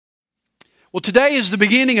Well, today is the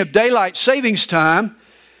beginning of daylight savings time.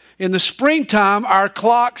 In the springtime, our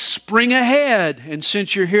clocks spring ahead. And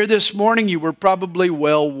since you're here this morning, you were probably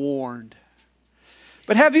well warned.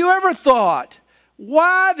 But have you ever thought,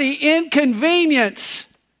 why the inconvenience?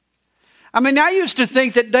 I used to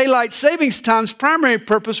think that daylight savings time's primary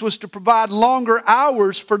purpose was to provide longer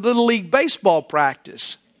hours for Little League baseball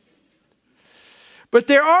practice. But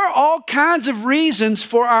there are all kinds of reasons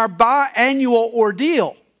for our biannual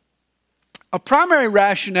ordeal. A primary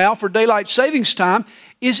rationale for daylight savings time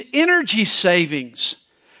is energy savings.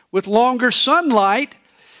 With longer sunlight,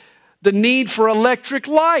 the need for electric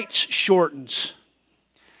lights shortens.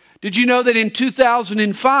 Did you know that in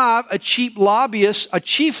 2005, a chief lobbyist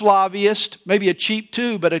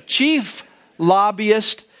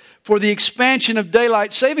for the expansion of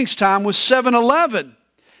daylight savings time was 7-Eleven.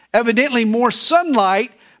 Evidently, more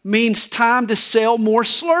sunlight means time to sell more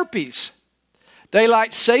Slurpees.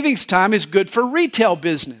 Daylight savings time is good for retail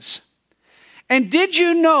business. And did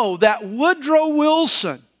you know that Woodrow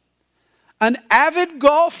Wilson, an avid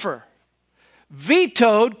golfer,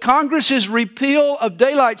 vetoed Congress's repeal of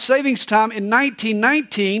daylight savings time in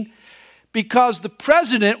 1919 because the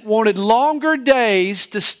president wanted longer days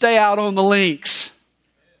to stay out on the links?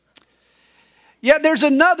 Yet there's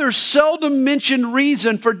another seldom mentioned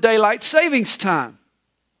reason for daylight savings time.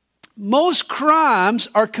 Most crimes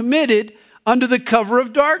are committed under the cover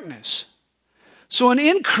of darkness. So an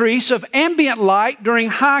increase of ambient light during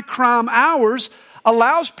high crime hours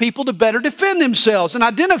allows people to better defend themselves and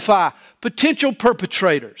identify potential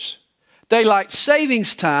perpetrators. Daylight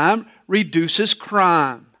savings time reduces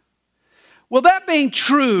crime. Well, that being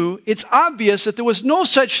true, it's obvious that there was no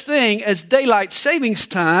such thing as daylight savings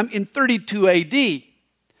time in 32 AD.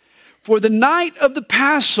 For the night of the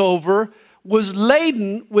Passover was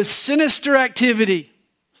laden with sinister activity.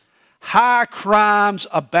 High crimes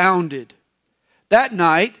abounded. That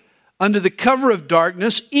night, under the cover of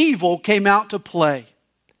darkness, evil came out to play.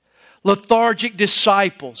 Lethargic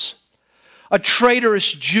disciples, a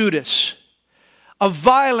traitorous Judas, a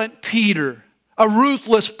violent Peter, a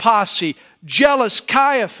ruthless posse, jealous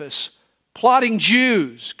Caiaphas, plotting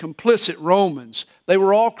Jews, complicit Romans. They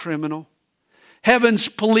were all criminal. Heaven's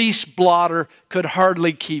police blotter could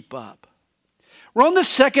hardly keep up. We're on the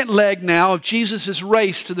second leg now of Jesus'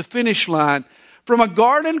 race to the finish line. From a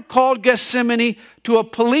garden called Gethsemane to a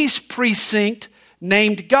police precinct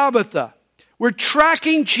named Gabbatha. We're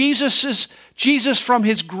tracking Jesus from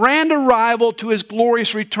his grand arrival to his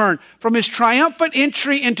glorious return. From his triumphant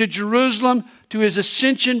entry into Jerusalem to his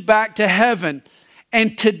ascension back to heaven.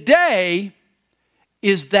 And today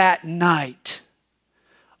is that night.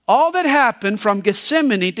 All that happened from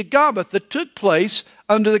Gethsemane to Gabbatha took place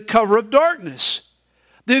under the cover of darkness.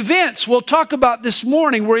 The events we'll talk about this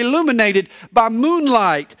morning were illuminated by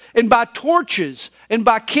moonlight and by torches and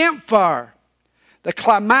by campfire. The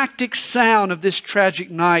climactic sound of this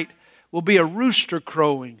tragic night will be a rooster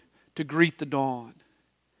crowing to greet the dawn.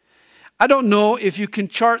 I don't know if you can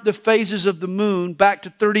chart the phases of the moon back to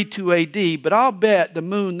 32 AD, but I'll bet the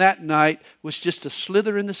moon that night was just a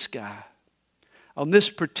slither in the sky. On this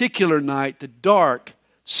particular night, the dark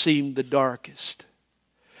seemed the darkest.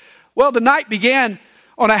 Well, the night began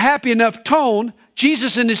on a happy enough tone.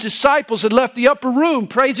 Jesus and his disciples had left the upper room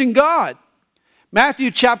praising God.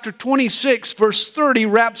 Matthew chapter 26, verse 30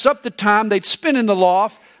 wraps up the time they'd spent in the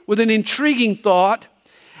loft with an intriguing thought.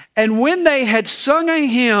 And when they had sung a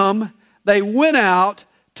hymn, they went out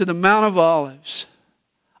to the Mount of Olives.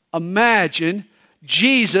 Imagine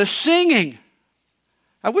Jesus singing.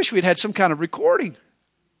 I wish we'd had some kind of recording.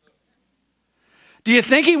 Do you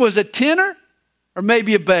think he was a tenor or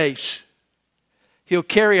maybe a bass? He'll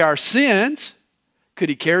carry our sins. Could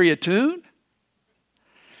he carry a tune?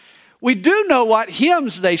 We do know what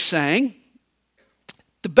hymns they sang.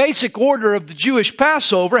 The basic order of the Jewish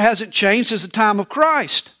Passover hasn't changed since the time of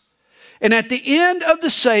Christ. And at the end of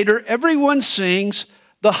the Seder, everyone sings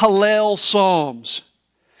the Hallel Psalms.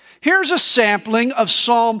 Here's a sampling of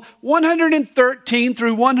Psalm 113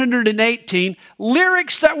 through 118,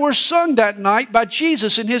 lyrics that were sung that night by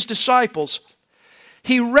Jesus and his disciples.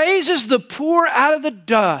 He raises the poor out of the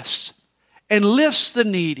dust and lifts the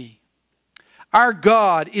needy. Our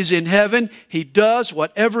God is in heaven. He does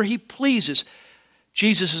whatever he pleases.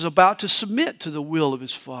 Jesus is about to submit to the will of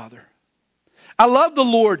his Father. I love the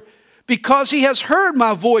Lord because he has heard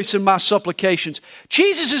my voice and my supplications.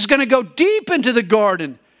 Jesus is going to go deep into the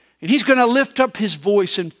garden. And he's going to lift up his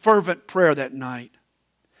voice in fervent prayer that night.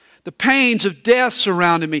 The pains of death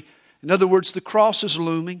surrounded me. In other words, the cross is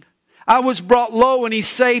looming. I was brought low and he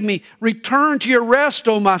saved me. Return to your rest,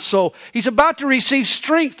 O my soul. He's about to receive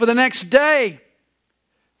strength for the next day.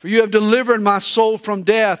 For you have delivered my soul from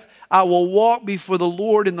death. I will walk before the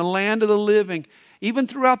Lord in the land of the living. Even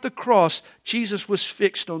throughout the cross, Jesus was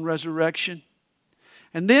fixed on resurrection.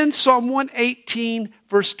 And then Psalm 118,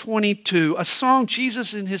 verse 22, a song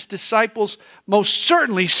Jesus and his disciples most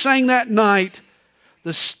certainly sang that night.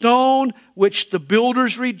 The stone which the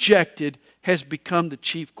builders rejected has become the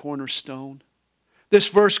chief cornerstone. This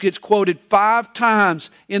verse gets quoted 5 times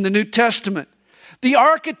in the New Testament. The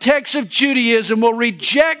architects of Judaism will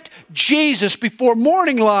reject Jesus before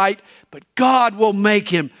morning light, but God will make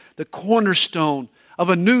him the cornerstone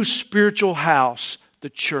of a new spiritual house, the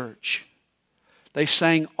church. They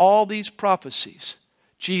sang all these prophecies,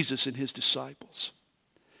 Jesus and his disciples.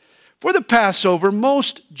 For the Passover,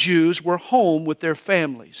 most Jews were home with their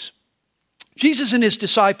families. Jesus and his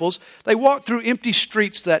disciples, they walked through empty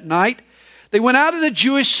streets that night. They went out of the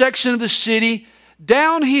Jewish section of the city,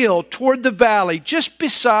 downhill toward the valley, just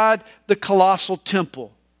beside the colossal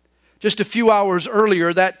temple. Just a few hours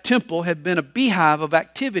earlier, that temple had been a beehive of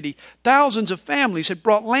activity. Thousands of families had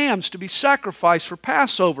brought lambs to be sacrificed for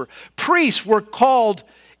Passover. Priests were called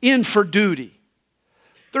in for duty.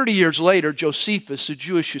 30 years later, Josephus, a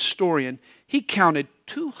Jewish historian, he counted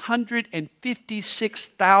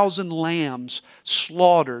 256,000 lambs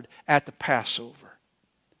slaughtered at the Passover.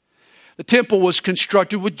 The temple was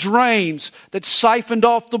constructed with drains that siphoned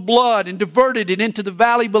off the blood and diverted it into the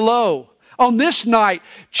valley below. On this night,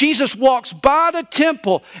 Jesus walks by the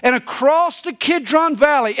temple and across the Kidron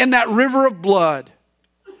Valley in that river of blood.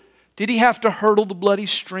 Did he have to hurdle the bloody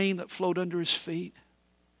stream that flowed under his feet?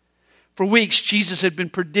 For weeks, Jesus had been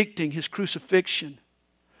predicting his crucifixion.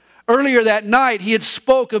 Earlier that night, he had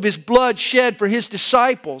spoke of his blood shed for his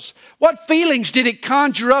disciples. What feelings did it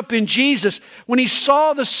conjure up in Jesus when he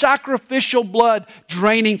saw the sacrificial blood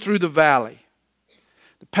draining through the valley?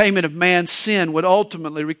 The payment of man's sin would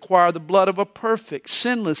ultimately require the blood of a perfect,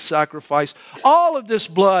 sinless sacrifice. All of this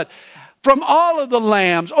blood from all of the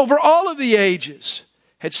lambs over all of the ages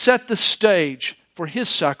had set the stage for his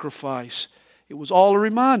sacrifice. It was all a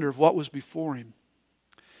reminder of what was before him.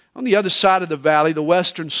 On the other side of the valley, the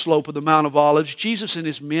western slope of the Mount of Olives, Jesus and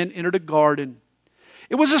his men entered a garden.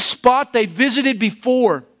 It was a spot they'd visited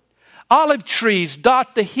before. Olive trees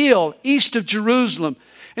dot the hill east of Jerusalem.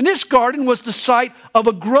 And this garden was the site of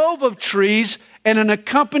a grove of trees and an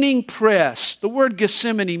accompanying press. The word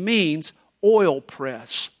Gethsemane means oil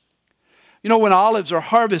press. You know, when olives are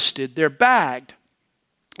harvested, they're bagged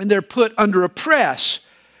and they're put under a press.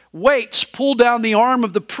 Weights pull down the arm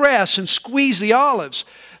of the press and squeeze the olives.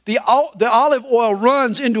 The olive oil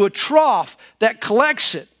runs into a trough that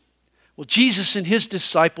collects it. Well, Jesus and his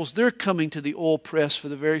disciples, they're coming to the oil press for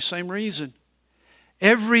the very same reason.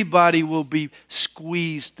 Everybody will be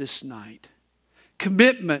squeezed this night.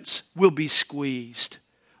 Commitments will be squeezed.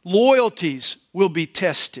 Loyalties will be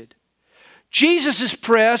tested. Jesus is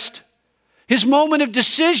pressed. His moment of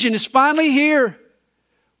decision is finally here.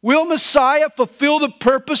 Will Messiah fulfill the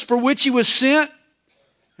purpose for which he was sent?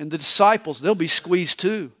 And the disciples, they'll be squeezed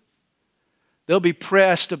too. They'll be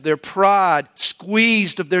pressed of their pride,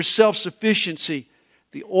 squeezed of their self-sufficiency.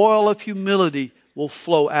 The oil of humility will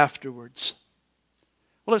flow afterwards.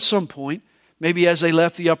 Well, at some point, maybe as they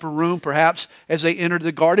left the upper room, perhaps as they entered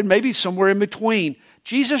the garden, maybe somewhere in between,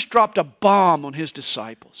 Jesus dropped a bomb on his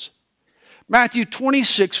disciples. Matthew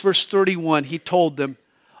 26, verse 31, he told them,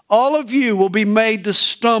 all of you will be made to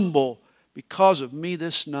stumble because of me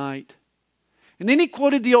this night. And then he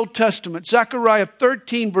quoted the Old Testament, Zechariah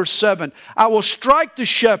 13, verse 7. I will strike the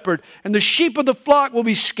shepherd, and the sheep of the flock will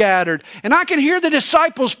be scattered. And I can hear the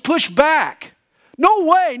disciples push back. No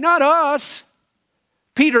way, not us.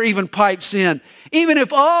 Peter even pipes in, even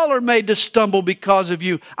if all are made to stumble because of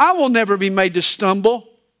you, I will never be made to stumble.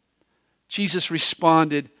 Jesus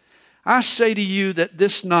responded, I say to you that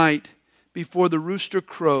this night, before the rooster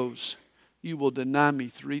crows, you will deny me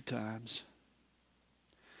 3 times.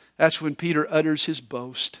 That's when Peter utters his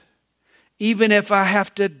boast. Even if I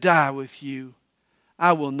have to die with you,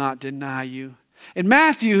 I will not deny you. And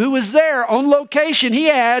Matthew, who was there on location, he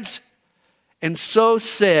adds, and so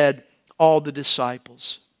said all the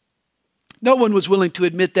disciples. No one was willing to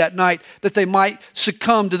admit that night that they might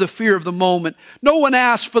succumb to the fear of the moment. No one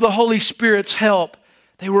asked for the Holy Spirit's help.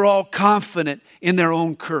 They were all confident in their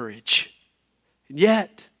own courage. And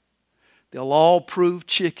yet, they'll all prove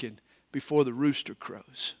chicken before the rooster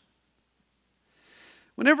crows.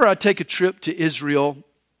 Whenever I take a trip to Israel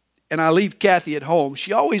and I leave Kathy at home,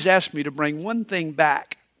 she always asks me to bring one thing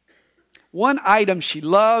back. One item she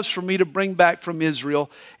loves for me to bring back from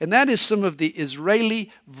Israel, and that is some of the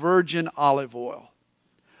Israeli virgin olive oil.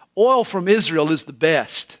 Oil from Israel is the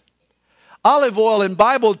best. Olive oil in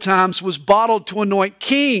Bible times was bottled to anoint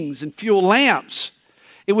kings and fuel lamps.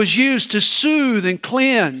 It was used to soothe and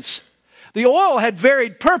cleanse. The oil had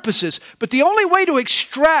varied purposes, but the only way to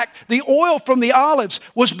extract the oil from the olives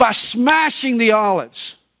was by smashing the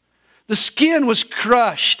olives. The skin was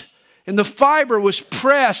crushed, and the fiber was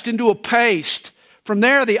pressed into a paste. From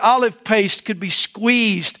there, the olive paste could be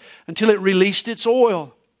squeezed until it released its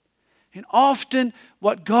oil. And often,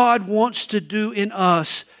 what God wants to do in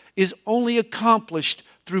us is only accomplished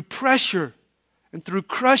through pressure and through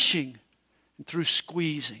crushing and through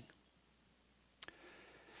squeezing.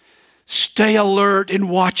 Stay alert and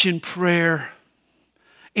watch in prayer.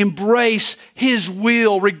 Embrace His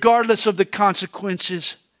will regardless of the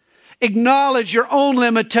consequences. Acknowledge your own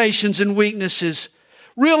limitations and weaknesses.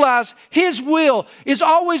 Realize His will is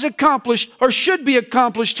always accomplished or should be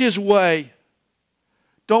accomplished His way.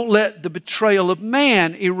 Don't let the betrayal of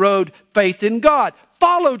man erode faith in God.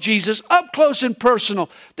 Follow Jesus up close and personal.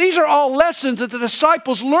 These are all lessons that the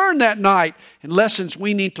disciples learned that night, and lessons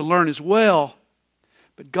we need to learn as well.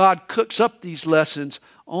 But God cooks up these lessons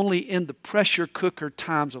only in the pressure cooker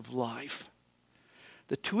times of life.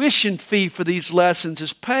 The tuition fee for these lessons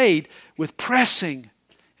is paid with pressing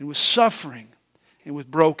and with suffering and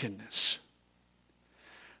with brokenness.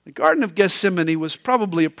 The Garden of Gethsemane was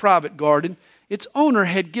probably a private garden. Its owner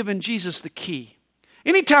had given Jesus the key.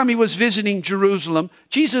 Anytime He was visiting Jerusalem,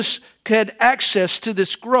 Jesus had access to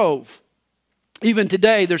this grove. Even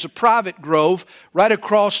today, there's a private grove right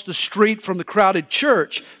across the street from the crowded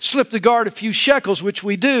church. Slip the guard a few shekels, which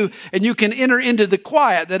we do, and you can enter into the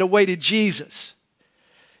quiet that awaited Jesus.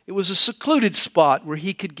 It was a secluded spot where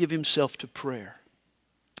He could give Himself to prayer.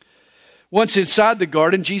 Once inside the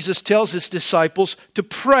garden, Jesus tells His disciples to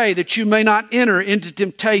pray that you may not enter into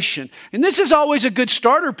temptation. And this is always a good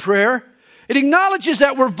starter prayer. It acknowledges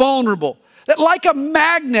that we're vulnerable, that like a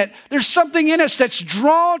magnet, there's something in us that's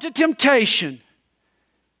drawn to temptation.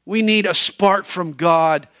 We need a spark from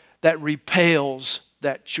God that repels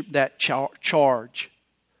that charge.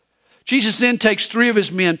 Jesus then takes 3 of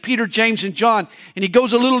His men, Peter, James, and John, and He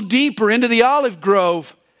goes a little deeper into the olive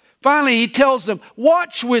grove. Finally, He tells them,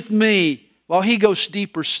 watch with me while He goes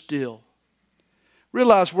deeper still.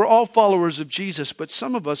 Realize we're all followers of Jesus, but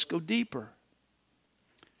some of us go deeper.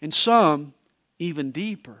 And some even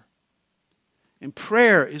deeper. And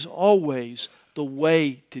prayer is always the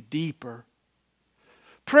way to deeper.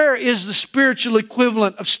 Prayer is the spiritual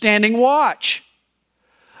equivalent of standing watch,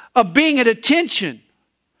 of being at attention.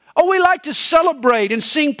 Oh, we like to celebrate and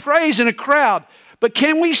sing praise in a crowd, but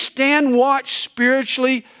can we stand watch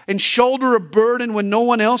spiritually and shoulder a burden when no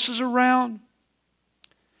one else is around?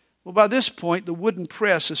 Well, by this point, the wooden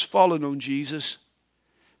press has fallen on Jesus.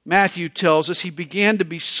 Matthew tells us He began to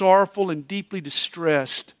be sorrowful and deeply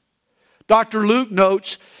distressed. Dr. Luke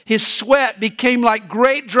notes His sweat became like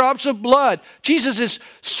great drops of blood. Jesus is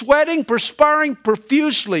sweating, perspiring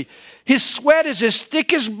profusely. His sweat is as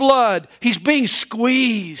thick as blood. He's being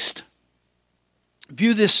squeezed.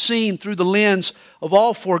 View this scene through the lens of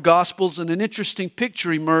all 4 Gospels, and an interesting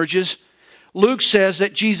picture emerges. Luke says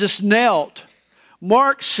that Jesus knelt.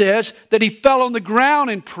 Mark says that He fell on the ground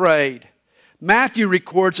and prayed. Matthew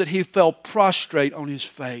records that He fell prostrate on His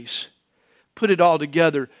face. Put it all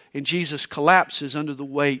together, and Jesus collapses under the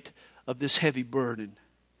weight of this heavy burden.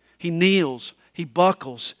 He kneels, He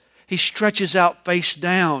buckles, He stretches out face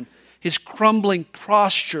down. His crumbling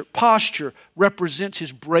posture represents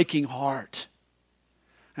His breaking heart.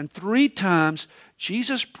 And 3 times,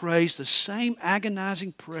 Jesus prays the same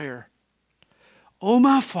agonizing prayer. Oh,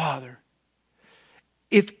 my Father,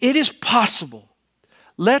 if it is possible,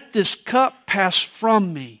 let this cup pass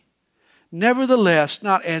from me. Nevertheless,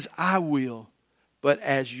 not as I will, but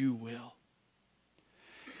as you will.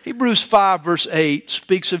 Hebrews 5 verse 8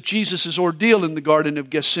 speaks of Jesus' ordeal in the Garden of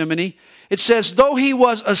Gethsemane. It says, though He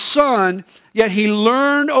was a son, yet He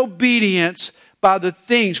learned obedience by the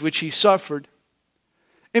things which He suffered.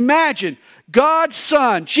 Imagine, God's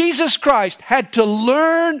Son, Jesus Christ, had to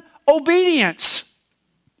learn obedience.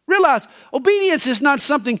 Realize, obedience is not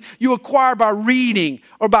something you acquire by reading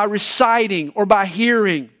or by reciting or by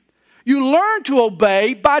hearing. You learn to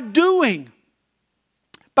obey by doing,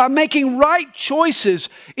 by making right choices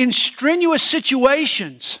in strenuous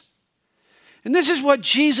situations. And this is what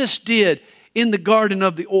Jesus did in the Garden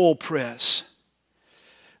of the Oil Press.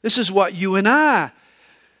 This is what you and I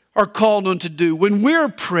are called on to do when we're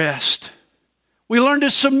pressed. We learn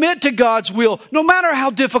to submit to God's will, no matter how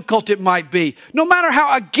difficult it might be, no matter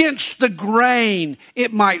how against the grain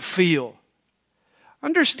it might feel.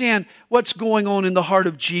 Understand what's going on in the heart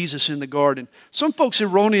of Jesus in the garden. Some folks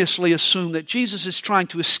erroneously assume that Jesus is trying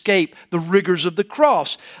to escape the rigors of the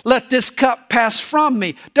cross. Let this cup pass from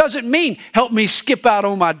me. Doesn't mean help me skip out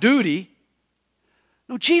on my duty.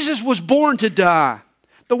 No, Jesus was born to die.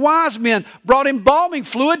 The wise men brought embalming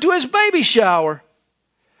fluid to his baby shower.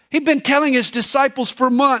 He'd been telling his disciples for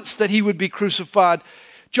months that he would be crucified.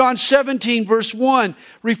 John 17 verse 1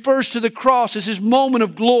 refers to the cross as his moment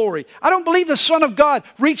of glory. I don't believe the Son of God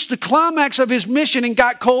reached the climax of his mission and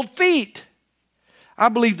got cold feet. I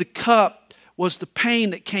believe the cup was the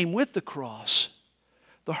pain that came with the cross.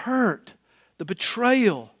 The hurt, the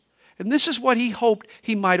betrayal. And this is what he hoped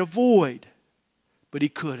he might avoid. But he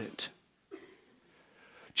couldn't.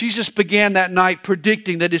 Jesus began that night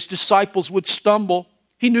predicting that his disciples would stumble.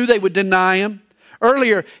 He knew they would deny him.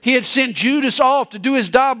 Earlier, he had sent Judas off to do his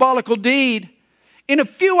diabolical deed. In a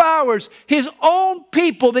few hours, his own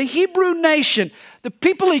people, the Hebrew nation, the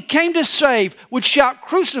people he came to save, would shout,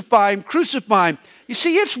 "Crucify him, crucify him." You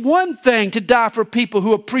see, it's one thing to die for people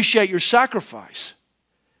who appreciate your sacrifice.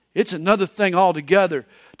 It's another thing altogether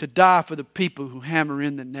to die for the people who hammer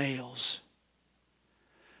in the nails.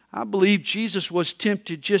 I believe Jesus was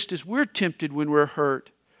tempted just as we're tempted when we're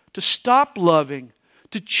hurt, to stop loving,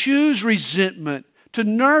 to choose resentment, to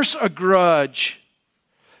nurse a grudge.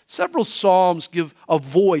 Several Psalms give a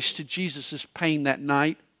voice to Jesus' pain that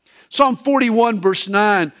night. Psalm 41 verse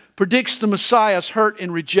 9 predicts the Messiah's hurt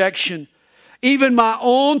and rejection. Even my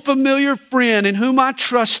own familiar friend in whom I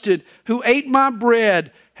trusted, who ate my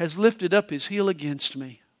bread, has lifted up his heel against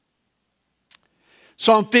me.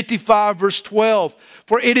 Psalm 55 verse 12,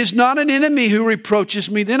 for it is not an enemy who reproaches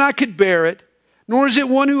me, then I could bear it. Nor is it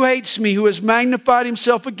one who hates me, who has magnified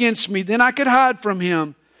himself against me, then I could hide from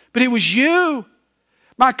him. But it was you,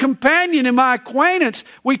 my companion and my acquaintance.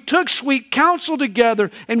 We took sweet counsel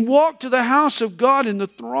together and walked to the house of God in the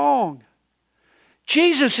throng.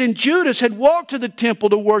 Jesus and Judas had walked to the temple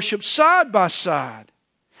to worship side by side.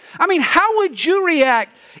 I mean, how would you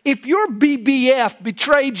react if your BBF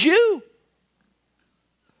betrayed you?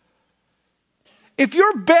 If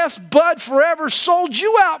your best bud forever sold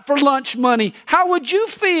you out for lunch money, how would you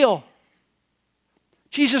feel?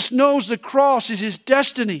 Jesus knows the cross is his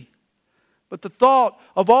destiny, but the thought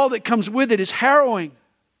of all that comes with it is harrowing.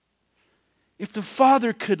 If the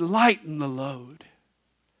Father could lighten the load,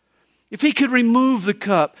 if he could remove the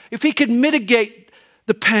cup, if he could mitigate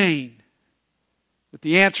the pain. But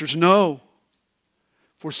the answer is no.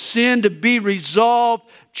 For sin to be resolved,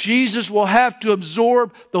 Jesus will have to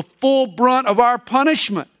absorb the full brunt of our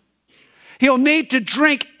punishment. He'll need to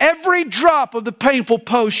drink every drop of the painful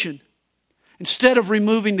potion. Instead of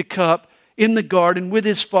removing the cup in the garden with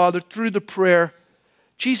his Father through the prayer,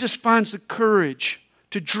 Jesus finds the courage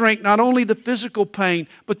to drink not only the physical pain,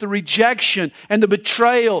 but the rejection and the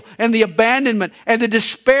betrayal and the abandonment and the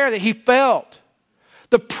despair that he felt.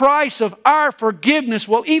 The price of our forgiveness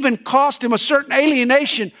will even cost him a certain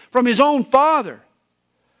alienation from his own Father.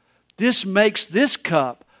 This makes this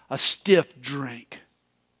cup a stiff drink.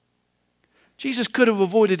 Jesus could have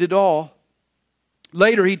avoided it all.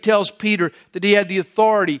 Later he tells Peter that he had the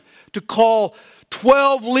authority to call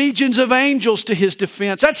 12 legions of angels to his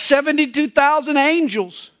defense. That's 72,000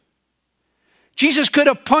 angels. Jesus could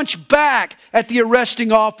have punched back at the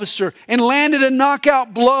arresting officer and landed a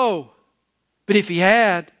knockout blow. But if he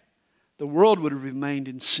had, the world would have remained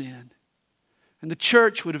in sin. And the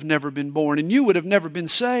church would have never been born. And you would have never been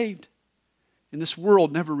saved. And this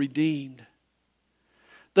world never redeemed.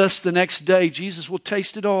 Thus the next day Jesus will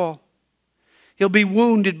taste it all. He'll be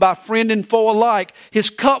wounded by friend and foe alike. His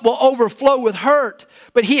cup will overflow with hurt.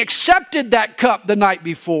 But he accepted that cup the night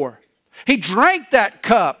before. He drank that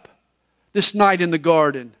cup this night in the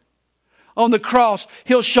garden. On the cross,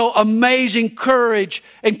 he'll show amazing courage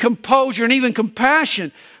and composure and even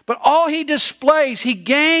compassion. But all he displays, he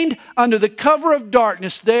gained under the cover of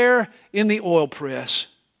darkness there in the oil press.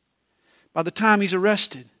 By the time he's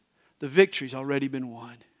arrested, the victory's already been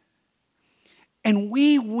won. And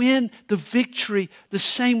we win the victory the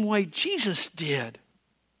same way Jesus did.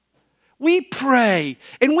 We pray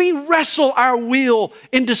and we wrestle our will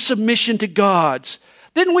into submission to God's.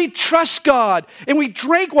 Then we trust God and we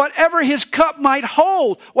drink whatever his cup might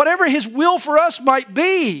hold, whatever his will for us might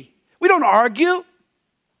be. We don't argue.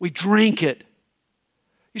 We drink it.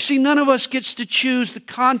 You see, none of us gets to choose the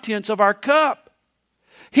contents of our cup.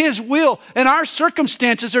 His will and our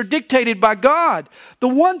circumstances are dictated by God. The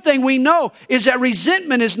one thing we know is that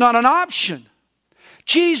resentment is not an option.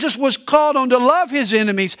 Jesus was called on to love his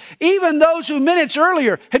enemies, even those who minutes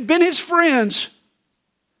earlier had been his friends.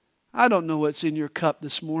 I don't know what's in your cup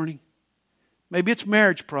this morning. Maybe it's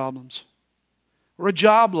marriage problems. or a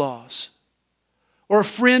job loss, or a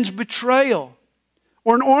friend's betrayal,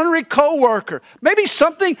 or an ornery coworker. Maybe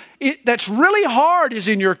something that's really hard is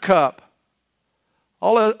in your cup.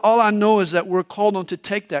 All I know is that we're called on to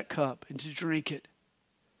take that cup and to drink it.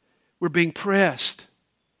 We're being pressed.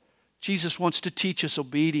 Jesus wants to teach us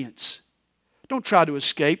obedience. Don't try to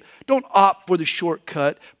escape. Don't opt for the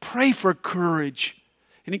shortcut. Pray for courage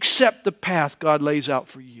and accept the path God lays out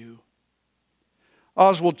for you.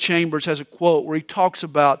 Oswald Chambers has a quote where he talks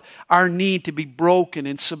about our need to be broken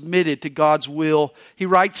and submitted to God's will. He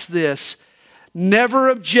writes this: "Never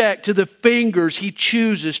object to the fingers He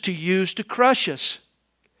chooses to use to crush us."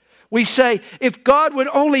 We say, if God would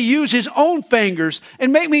only use His own fingers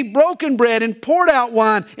and make me broken bread and poured out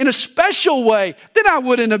wine in a special way, then I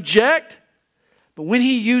wouldn't object. But when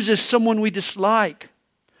He uses someone we dislike,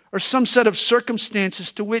 or some set of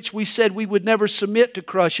circumstances to which we said we would never submit to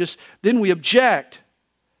crush us, then we object.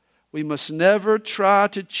 We must never try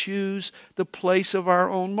to choose the place of our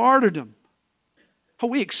own martyrdom. Oh,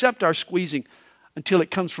 we accept our squeezing until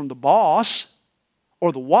it comes from the boss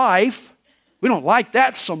or the wife. We don't like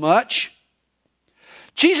that so much.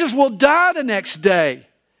 Jesus will die the next day.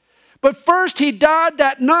 But first He died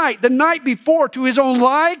that night, the night before, to His own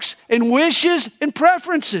likes and wishes and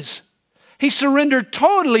preferences. He surrendered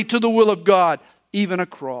totally to the will of God, even a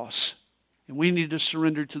cross. And we need to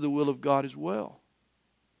surrender to the will of God as well.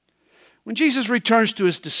 When Jesus returns to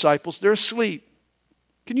His disciples, they're asleep.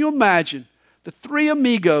 Can you imagine the three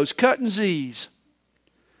amigos cutting Z's?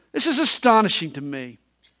 This is astonishing to me.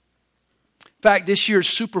 In fact, this year's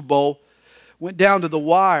Super Bowl went down to the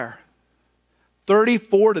wire,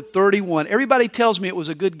 34-31. Everybody tells me it was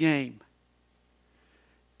a good game.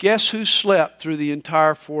 Guess who slept through the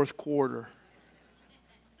entire fourth quarter?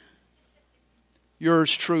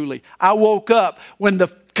 Yours truly. I woke up when the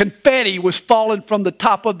confetti was falling from the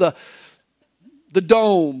top of the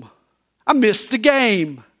dome. I missed the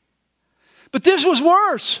game. But this was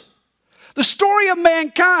worse. The story of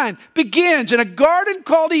mankind begins in a garden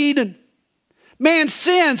called Eden. Man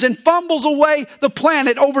sins and fumbles away the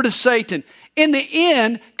planet over to Satan. In the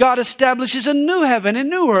end, God establishes a new heaven and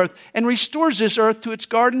new earth and restores this earth to its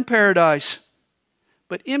garden paradise.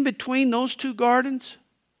 But in between those two gardens,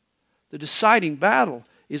 the deciding battle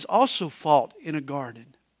is also fought in a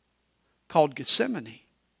garden called Gethsemane.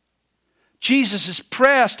 Jesus is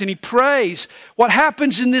pressed and He prays. What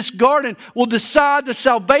happens in this garden will decide the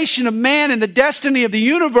salvation of man and the destiny of the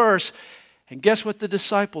universe. And guess what the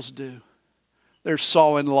disciples do? They're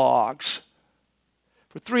sawing logs.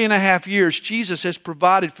 For 3.5 years, Jesus has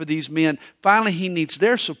provided for these men. Finally, He needs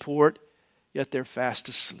their support, yet they're fast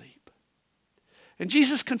asleep. And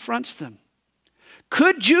Jesus confronts them.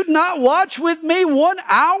 Could you not watch with me 1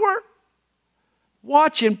 hour?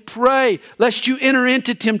 Watch and pray, lest you enter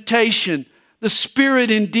into temptation. The spirit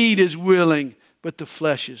indeed is willing, but the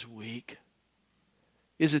flesh is weak.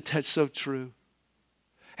 Isn't that so true?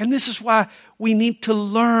 And this is why we need to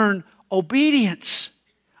learn obedience.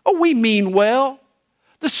 Oh, we mean well.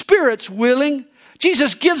 The Spirit's willing.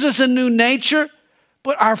 Jesus gives us a new nature,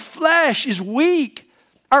 but our flesh is weak.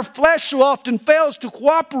 Our flesh so often fails to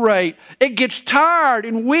cooperate. It gets tired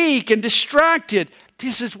and weak and distracted.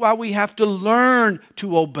 This is why we have to learn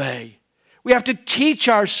to obey. We have to teach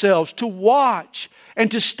ourselves to watch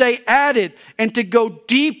and to stay at it and to go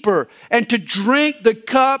deeper and to drink the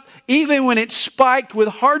cup even when it's spiked with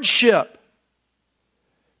hardship.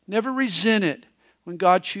 Never resent it when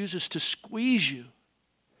God chooses to squeeze you.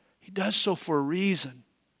 He does so for a reason.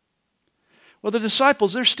 Well, the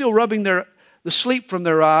disciples, they're still rubbing the sleep from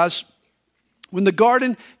their eyes when the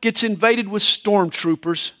garden gets invaded with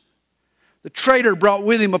stormtroopers. The traitor brought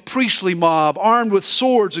with him a priestly mob armed with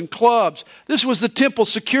swords and clubs. This was the temple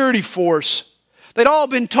security force. They'd all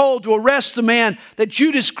been told to arrest the man that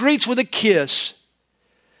Judas greets with a kiss.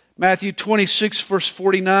 Matthew 26 verse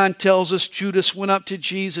 49 tells us Judas went up to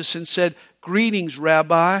Jesus and said, "Greetings,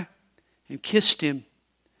 Rabbi," and kissed Him.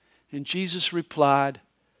 And Jesus replied,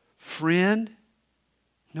 "Friend,"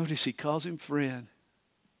 notice He calls him friend,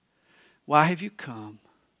 "why have you come?"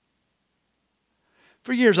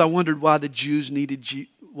 For years I wondered why the Jews needed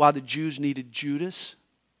Judas.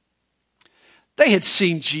 They had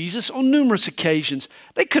seen Jesus on numerous occasions.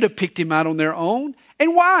 They could have picked Him out on their own.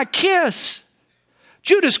 And why a kiss?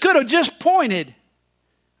 Judas could have just pointed.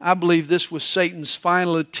 I believe this was Satan's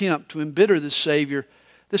final attempt to embitter the Savior.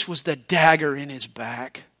 This was the dagger in His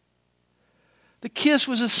back. The kiss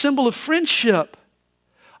was a symbol of friendship.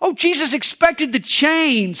 Oh, Jesus expected the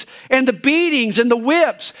chains and the beatings and the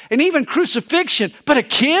whips and even crucifixion. But a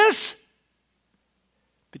kiss?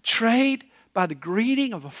 Betrayed by the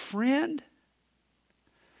greeting of a friend?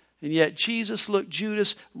 And yet Jesus looked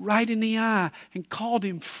Judas right in the eye and called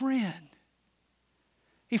him friend.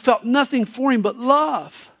 He felt nothing for him but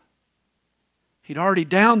love. He'd already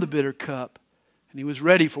downed the bitter cup, and he was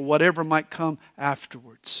ready for whatever might come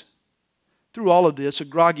afterwards. Through all of this, a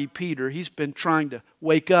groggy Peter, he's been trying to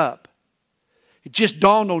wake up. It just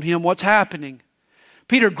dawned on him what's happening.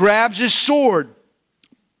 Peter grabs his sword.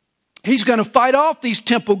 He's going to fight off these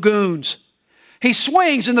temple goons. He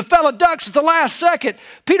swings and the fellow ducks at the last second.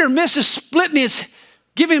 Peter misses splitting his,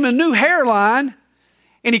 giving him a new hairline,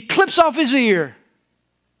 and he clips off his ear.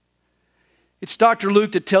 It's Dr.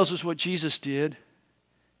 Luke that tells us what Jesus did.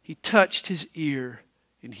 He touched his ear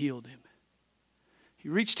and healed him. He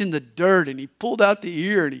reached in the dirt and he pulled out the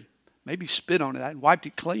ear and he maybe spit on it and wiped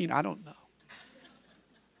it clean. I don't know.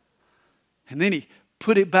 And then he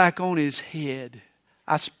put it back on his head.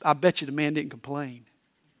 I bet you the man didn't complain.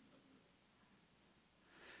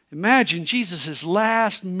 Imagine Jesus'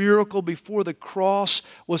 last miracle before the cross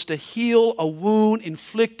was to heal a wound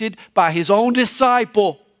inflicted by his own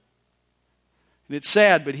disciple. And it's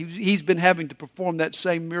sad, but he's been having to perform that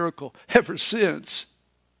same miracle ever since.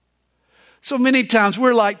 So many times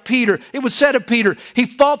we're like Peter. It was said of Peter, he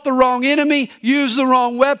fought the wrong enemy, used the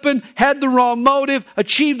wrong weapon, had the wrong motive,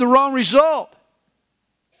 achieved the wrong result.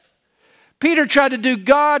 Peter tried to do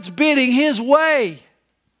God's bidding his way.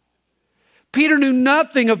 Peter knew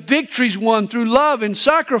nothing of victories won through love and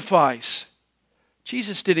sacrifice.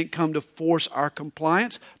 Jesus didn't come to force our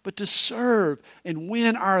compliance, but to serve and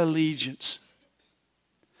win our allegiance.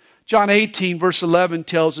 John 18 verse 11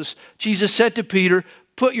 tells us, Jesus said to Peter,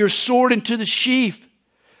 "Put your sword into the sheath.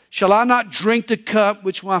 Shall I not drink the cup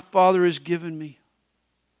which my Father has given me?"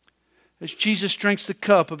 As Jesus drinks the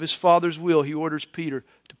cup of his Father's will, he orders Peter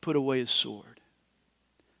to put away his sword.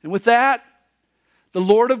 And with that, the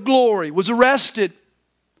Lord of glory was arrested.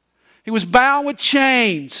 He was bound with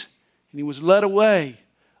chains, and he was led away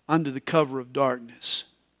under the cover of darkness.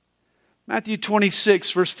 Matthew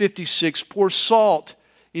 26 verse 56, pour salt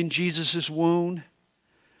in Jesus' wound.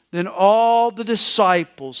 Then all the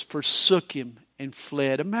disciples forsook him and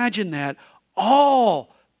fled. Imagine that.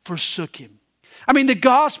 All forsook him. I mean, the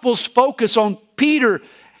Gospels focus on Peter's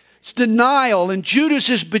denial and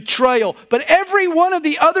Judas' betrayal. But every one of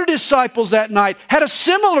the other disciples that night had a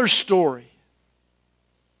similar story.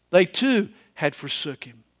 They too had forsook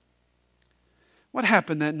him. What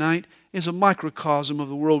happened that night is a microcosm of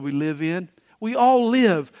the world we live in. We all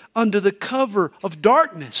live under the cover of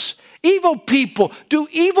darkness. Evil people do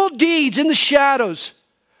evil deeds in the shadows.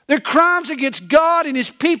 Their crimes against God and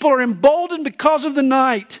his people are emboldened because of the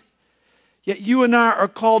night. Yet you and I are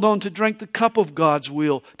called on to drink the cup of God's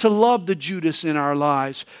will, to love the Judas in our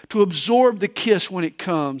lives, to absorb the kiss when it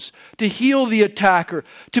comes, to heal the attacker,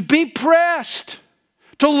 to be pressed,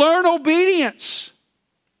 to learn obedience.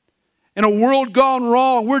 In a world gone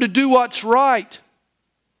wrong, we're to do what's right.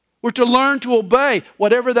 We're to learn to obey,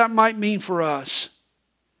 whatever that might mean for us.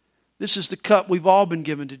 This is the cup we've all been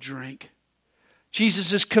given to drink.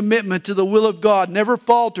 Jesus' commitment to the will of God never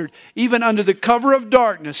faltered, even under the cover of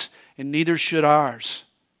darkness, and neither should ours.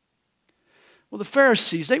 Well, the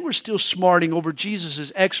Pharisees, they were still smarting over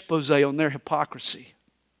Jesus' expose on their hypocrisy.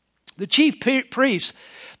 The chief priests,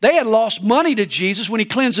 they had lost money to Jesus when he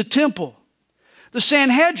cleansed the temple. The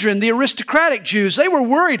Sanhedrin, the aristocratic Jews, they were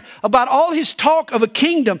worried about all his talk of a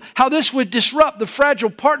kingdom, how this would disrupt the fragile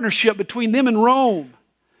partnership between them and Rome.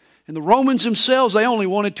 And the Romans themselves, they only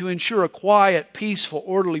wanted to ensure a quiet, peaceful,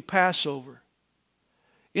 orderly Passover.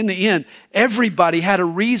 In the end, everybody had a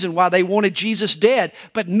reason why they wanted Jesus dead,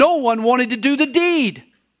 but no one wanted to do the deed.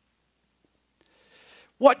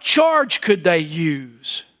 What charge could they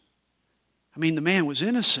use? I mean, the man was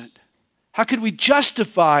innocent. How could we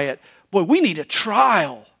justify it? Boy, we need a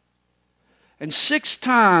trial. And 6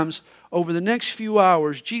 times over the next few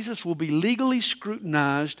hours, Jesus will be legally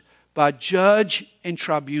scrutinized by judge and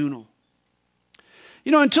tribunal.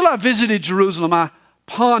 You know, until I visited Jerusalem, I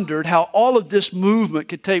pondered how all of this movement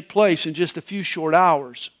could take place in just a few short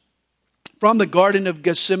hours. From the Garden of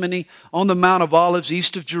Gethsemane on the Mount of Olives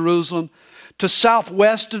east of Jerusalem to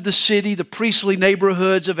southwest of the city, the priestly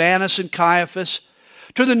neighborhoods of Annas and Caiaphas,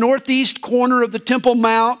 to the northeast corner of the Temple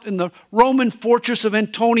Mount and the Roman fortress of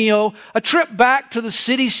Antonia, a trip back to the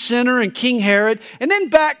city center and King Herod, and then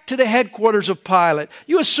back to the headquarters of Pilate.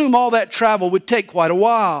 You assume all that travel would take quite a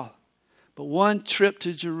while. But one trip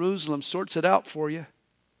to Jerusalem sorts it out for you.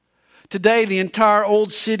 Today, the entire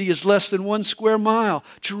old city is less than 1 square mile.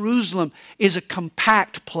 Jerusalem is a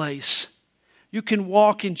compact place. You can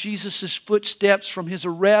walk in Jesus' footsteps from his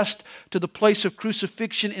arrest to the place of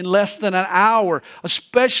crucifixion in less than an hour,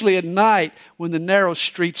 especially at night when the narrow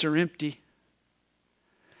streets are empty.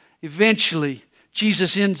 Eventually,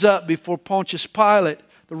 Jesus ends up before Pontius Pilate,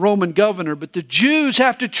 the Roman governor, but the Jews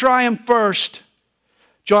have to try him first.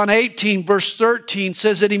 John 18, verse 13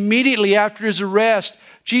 says that immediately after his arrest,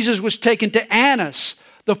 Jesus was taken to Annas,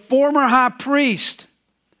 the former high priest.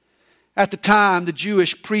 At the time, the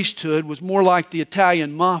Jewish priesthood was more like the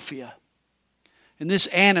Italian mafia. And this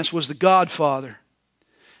Annas was the godfather.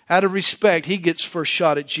 Out of respect, he gets first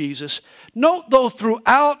shot at Jesus. Note, though,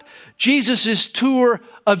 throughout Jesus' tour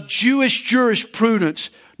of Jewish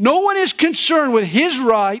jurisprudence, no one is concerned with his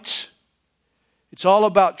rights. It's all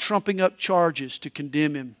about trumping up charges to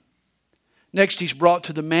condemn him. Next, he's brought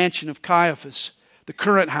to the mansion of Caiaphas, the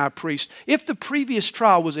current high priest. If the previous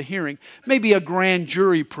trial was a hearing, maybe a grand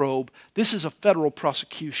jury probe, this is a federal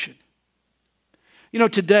prosecution. You know,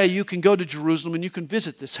 today you can go to Jerusalem and you can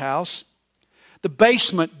visit this house. The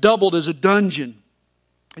basement doubled as a dungeon.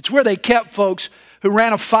 It's where they kept folks who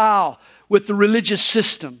ran afoul with the religious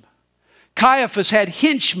system. Caiaphas had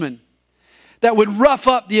henchmen that would rough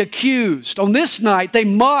up the accused. On this night, they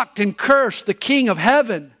mocked and cursed the King of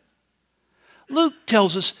heaven. Luke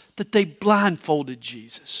tells us that they blindfolded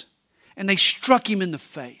Jesus and they struck him in the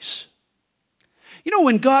face. You know,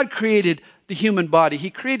 when God created the human body, He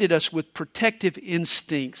created us with protective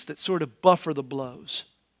instincts that sort of buffer the blows.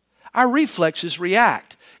 Our reflexes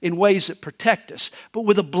react in ways that protect us. But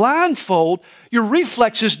with a blindfold, your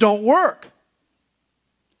reflexes don't work.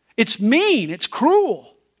 It's mean. It's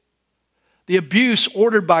cruel. The abuse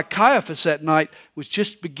ordered by Caiaphas that night was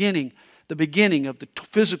just the beginning of the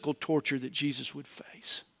physical torture that Jesus would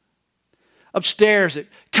face. Upstairs at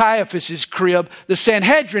Caiaphas' crib, the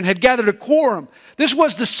Sanhedrin had gathered a quorum. This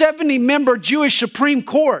was the 70-member Jewish Supreme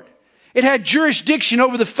Court. It had jurisdiction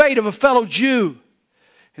over the fate of a fellow Jew.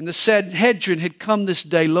 And the Sanhedrin had come this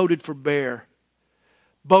day loaded for bear.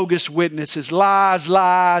 Bogus witnesses, lies,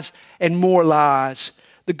 lies, and more lies.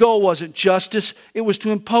 The goal wasn't justice. It was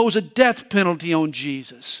to impose a death penalty on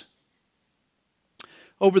Jesus.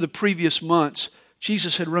 Over the previous months,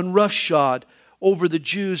 Jesus had run roughshod over the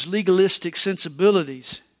Jews' legalistic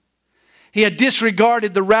sensibilities. He had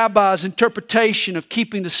disregarded the rabbis' interpretation of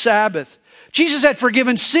keeping the Sabbath. Jesus had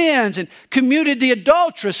forgiven sins and commuted the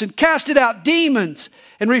adulteress and casted out demons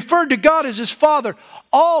and referred to God as His Father,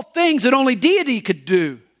 all things that only deity could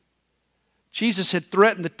do. Jesus had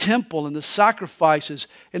threatened the temple and the sacrifices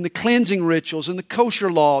and the cleansing rituals and the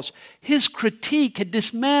kosher laws. His critique had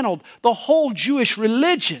dismantled the whole Jewish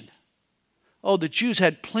religion. Oh, the Jews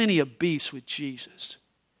had plenty of beefs with Jesus.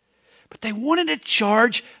 But they wanted a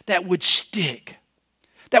charge that would stick,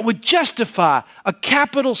 that would justify a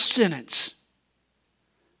capital sentence.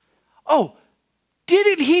 Oh,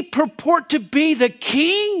 didn't He purport to be the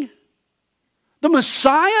King? The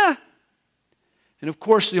Messiah? And of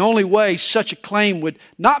course, the only way such a claim would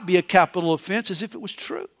not be a capital offense is if it was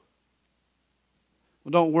true.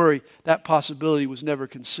 Well, don't worry, that possibility was never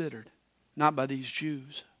considered. Not by these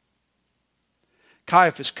Jews.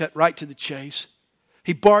 Caiaphas cut right to the chase.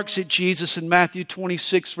 He barks at Jesus in Matthew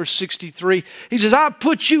 26, verse 63. He says, I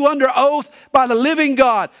put you under oath by the living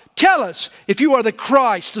God. Tell us if you are the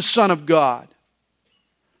Christ, the Son of God.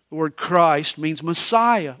 The word Christ means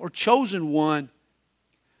Messiah or chosen one.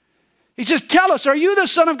 He says, tell us, are you the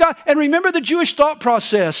Son of God? And remember the Jewish thought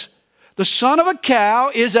process. The son of a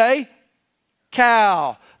cow is a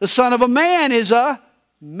cow. The son of a man is a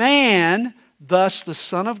man. Thus the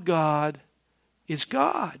Son of God is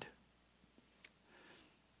God.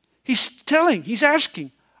 He's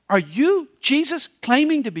asking, are you, Jesus,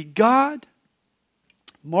 claiming to be God?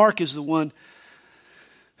 Mark is the one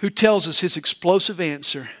who tells us his explosive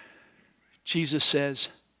answer. Jesus says,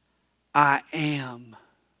 I am.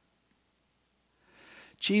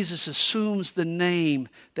 Jesus assumes the name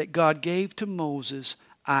that God gave to Moses,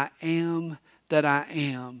 I am that I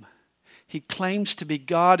am. He claims to be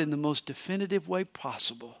God in the most definitive way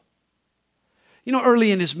possible. You know,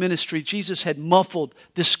 early in His ministry, Jesus had muffled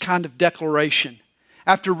this kind of declaration.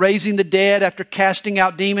 After raising the dead, after casting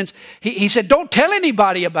out demons, he said, don't tell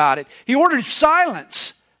anybody about it. He ordered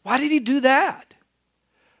silence. Why did He do that?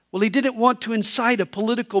 Well, He didn't want to incite a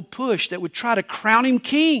political push that would try to crown Him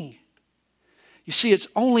king. You see, it's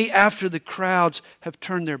only after the crowds have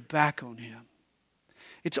turned their back on Him.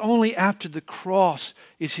 It's only after the cross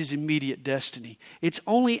is His immediate destiny. It's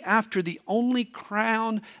only after the only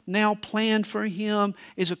crown now planned for Him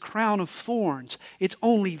is a crown of thorns. It's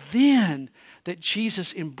only then that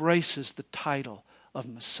Jesus embraces the title of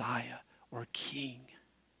Messiah or King.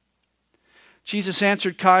 Jesus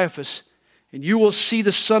answered Caiaphas, and you will see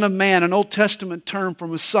the Son of Man, an Old Testament term for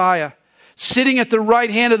Messiah, sitting at the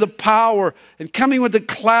right hand of the power and coming with the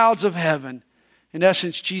clouds of heaven. In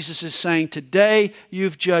essence, Jesus is saying, today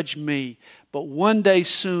you've judged me, but one day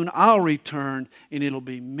soon I'll return and it'll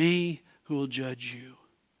be me who will judge you.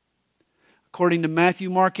 According to Matthew,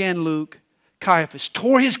 Mark, and Luke, Caiaphas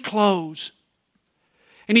tore his clothes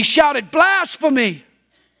and he shouted, "Blasphemy!"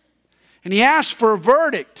 And he asked for a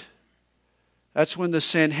verdict. That's when the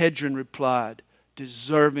Sanhedrin replied,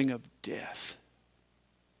 "Deserving of death."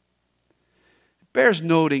 It bears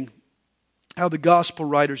noting how the gospel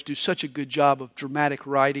writers do such a good job of dramatic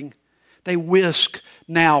writing. They whisk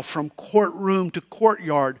now from courtroom to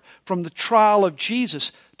courtyard, from the trial of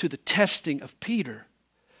Jesus to the testing of Peter.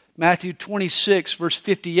 Matthew 26, verse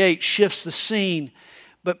 58 shifts the scene.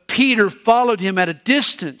 But Peter followed him at a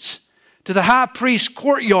distance to the high priest's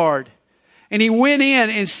courtyard, and he went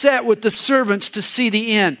in and sat with the servants to see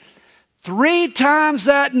the end. 3 times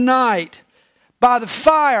that night, by the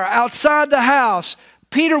fire outside the house,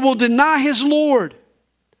 Peter will deny his Lord.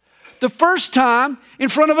 The first time in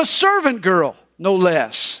front of a servant girl, no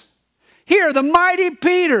less. Here, the mighty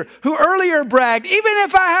Peter, who earlier bragged, "Even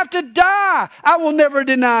if I have to die, I will never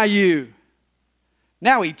deny you."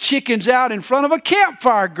 Now he chickens out in front of a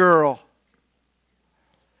campfire girl.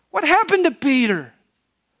 What happened to Peter?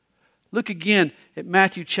 Look again at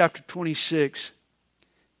Matthew chapter 26.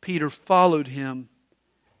 Peter followed him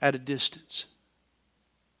at a distance.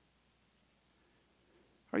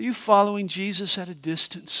 Are you following Jesus at a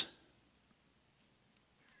distance?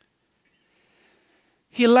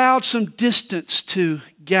 He allowed some distance to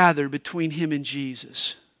gather between him and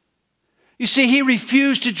Jesus. You see, he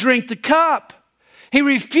refused to drink the cup. He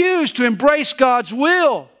refused to embrace God's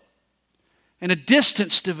will. And a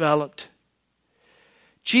distance developed.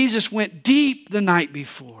 Jesus went deep the night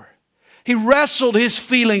before. He wrestled his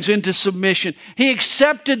feelings into submission. He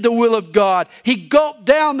accepted the will of God. He gulped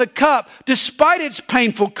down the cup despite its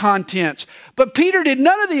painful contents. But Peter did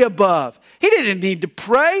none of the above. He didn't need to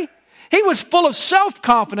pray. He was full of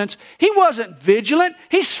self-confidence. He wasn't vigilant.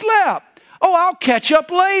 He slept. "Oh, I'll catch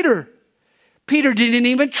up later." Peter didn't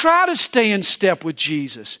even try to stay in step with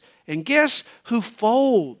Jesus. And guess who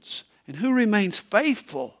folds and who remains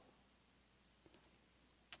faithful?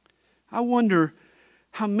 I wonder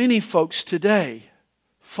how many folks today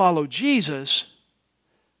follow Jesus,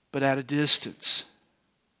 but at a distance.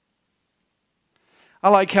 I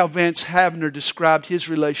like how Vance Havner described his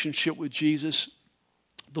relationship with Jesus.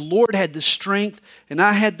 The Lord had the strength and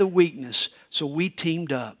I had the weakness, so we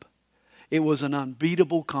teamed up. It was an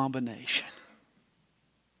unbeatable combination.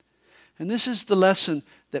 And this is the lesson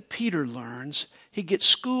that Peter learns. He gets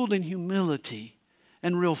schooled in humility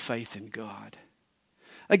and real faith in God.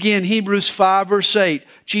 Again, Hebrews 5 verse 8,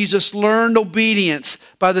 Jesus learned obedience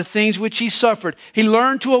by the things which he suffered. He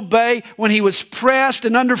learned to obey when he was pressed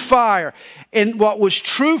and under fire. And what was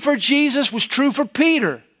true for Jesus was true for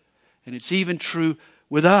Peter. And it's even true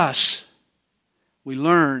with us. We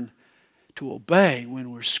learn to obey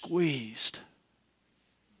when we're squeezed.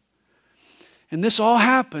 And this all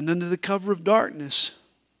happened under the cover of darkness.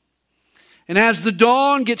 And as the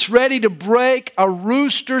dawn gets ready to break, a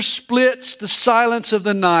rooster splits the silence of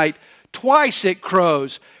the night. Twice it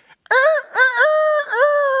crows.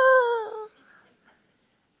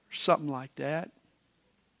 Something like that.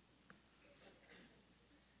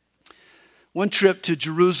 One trip to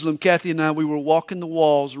Jerusalem, Kathy and I, we were walking the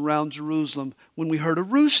walls around Jerusalem when we heard a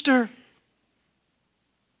rooster.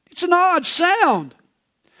 It's an odd sound.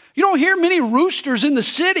 You don't hear many roosters in the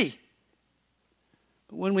city.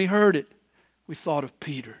 But when we heard it, we thought of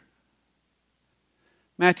Peter.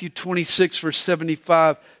 Matthew 26 verse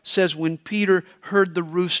 75 says when Peter heard the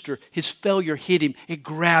rooster, his failure hit him, it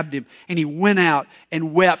grabbed him, and he went out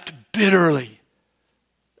and wept bitterly.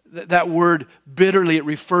 That word bitterly, it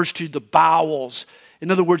refers to the bowels.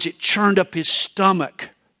 In other words, it churned up his stomach.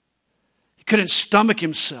 He couldn't stomach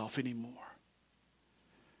himself anymore.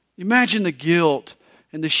 Imagine the guilt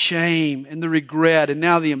and the shame and the regret and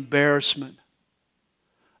now the embarrassment.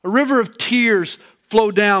 A river of tears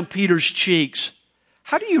flowed down Peter's cheeks.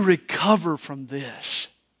 How do you recover from this?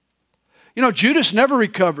 You know, Judas never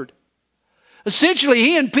recovered. Essentially,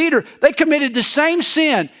 he and Peter, they committed the same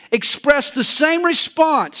sin, expressed the same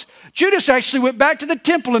response. Judas actually went back to the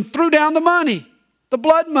temple and threw down the money, the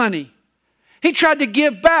blood money. He tried to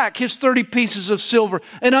give back his 30 pieces of silver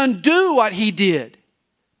and undo what he did,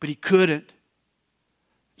 but he couldn't.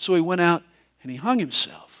 So he went out and he hung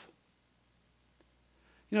himself.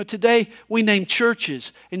 You know, today we name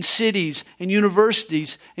churches and cities and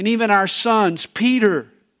universities and even our sons Peter,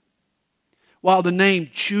 while the name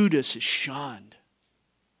Judas is shunned.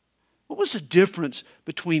 What was the difference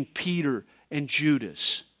between Peter and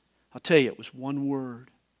Judas? I'll tell you, it was one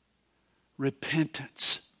word: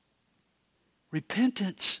 repentance.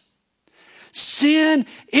 Repentance. Sin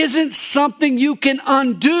isn't something you can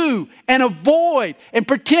undo and avoid and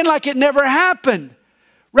pretend like it never happened.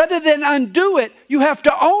 Rather than undo it, you have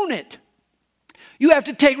to own it. You have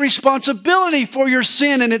to take responsibility for your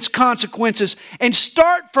sin and its consequences and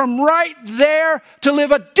start from right there to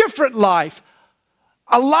live a different life,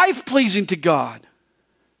 a life pleasing to God.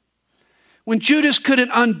 When Judas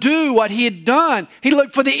couldn't undo what he had done, he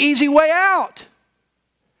looked for the easy way out.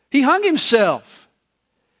 He hung himself.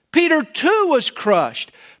 Peter too was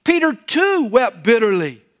crushed. Peter too wept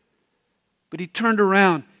bitterly. But he turned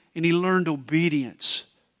around and he learned obedience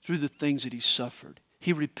through the things that he suffered.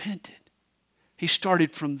 He repented. He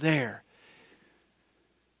started from there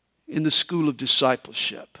in the school of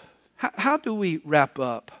discipleship. How do we wrap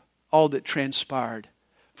up all that transpired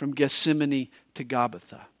from Gethsemane to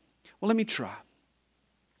Gabbatha? Well, let me try.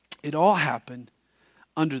 It all happened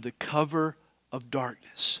under the cover of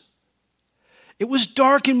darkness. It was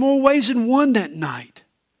dark in more ways than one that night.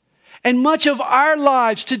 And much of our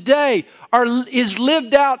lives today is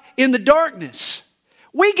lived out in the darkness.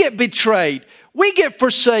 We get betrayed. We get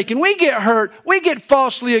forsaken. We get hurt. We get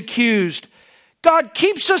falsely accused. God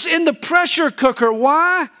keeps us in the pressure cooker.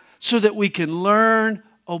 Why? So that we can learn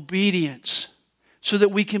obedience. So that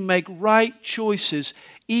we can make right choices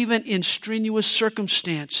even in strenuous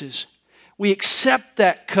circumstances. We accept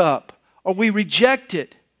that cup or we reject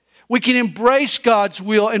it. We can embrace God's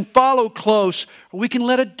will and follow close, or we can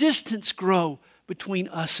let a distance grow between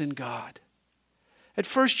us and God. At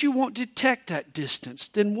first you won't detect that distance.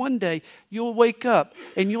 Then one day you'll wake up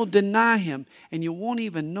and you'll deny Him and you won't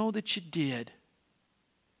even know that you did.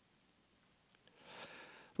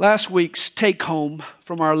 Last week's take home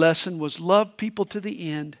from our lesson was love people to the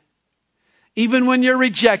end. Even when you're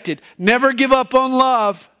rejected, never give up on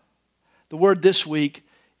love. The word this week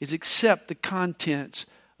is accept the contents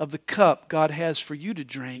of the cup God has for you to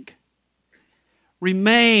drink.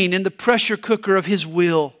 Remain in the pressure cooker of His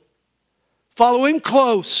will. Follow Him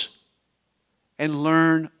close and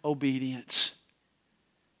learn obedience.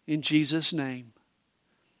 In Jesus' name,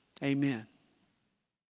 amen.